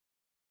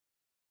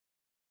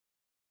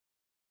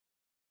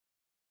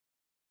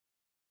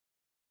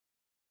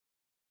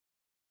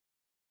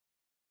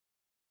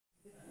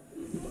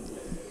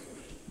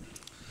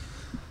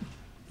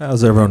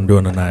How's everyone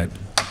doing tonight?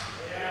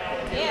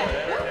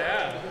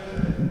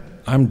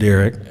 I'm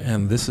Derek,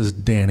 and this is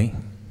Danny.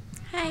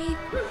 Hi.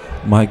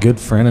 My good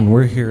friend, and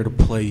we're here to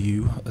play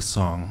you a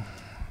song.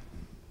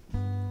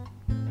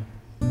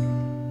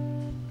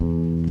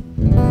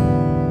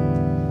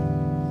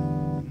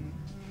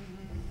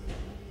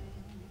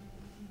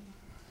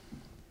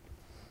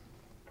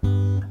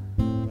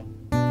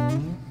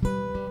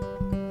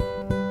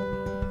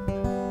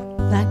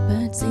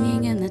 Blackbird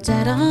singing in the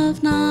dead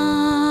of night.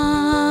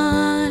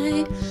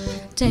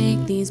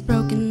 Take these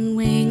broken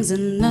wings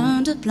and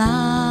learn to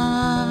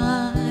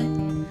fly.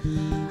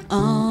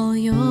 All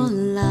your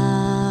life,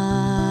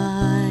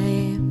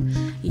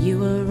 you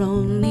were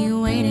only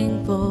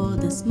waiting for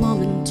this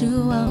moment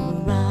to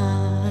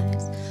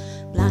arise.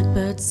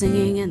 Blackbird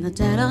singing in the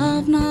dead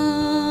of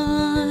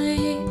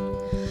night.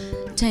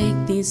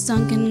 Take these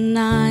sunken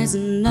eyes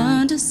and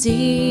learn to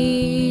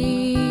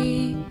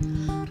see.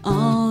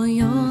 All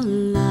your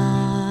life,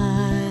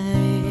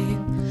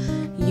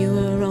 you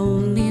were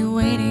only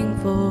waiting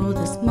for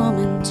this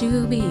moment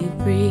to be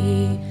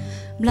free.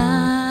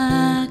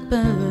 Blackbird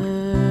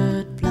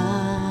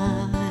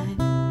fly,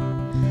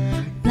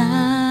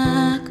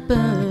 blackbird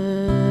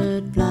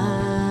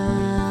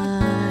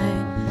fly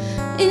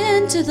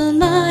into the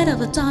light of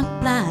a dark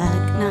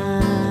black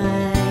night.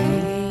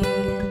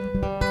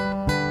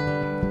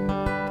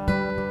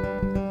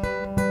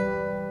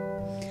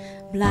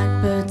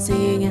 Blackbird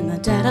singing in the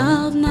dead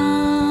of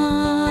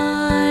night.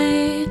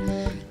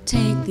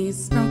 Take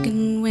these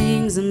broken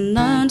wings and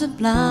learn to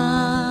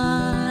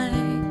fly.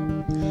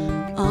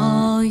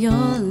 All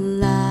your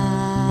life,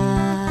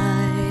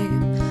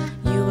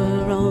 you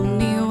were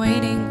only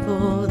waiting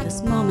for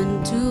this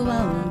moment to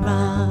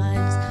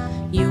arise.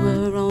 You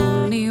were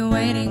only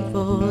waiting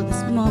for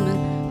this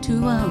moment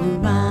to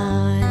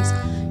arise.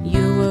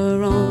 You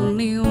were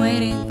only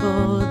waiting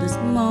for this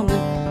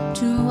moment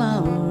to arise.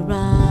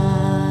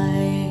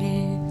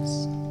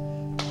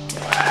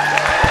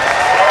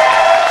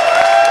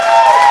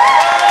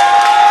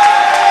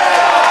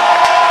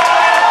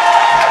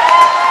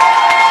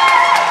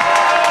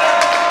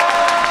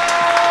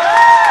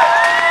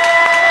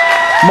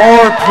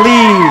 More,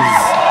 please.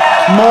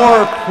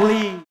 More,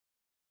 please.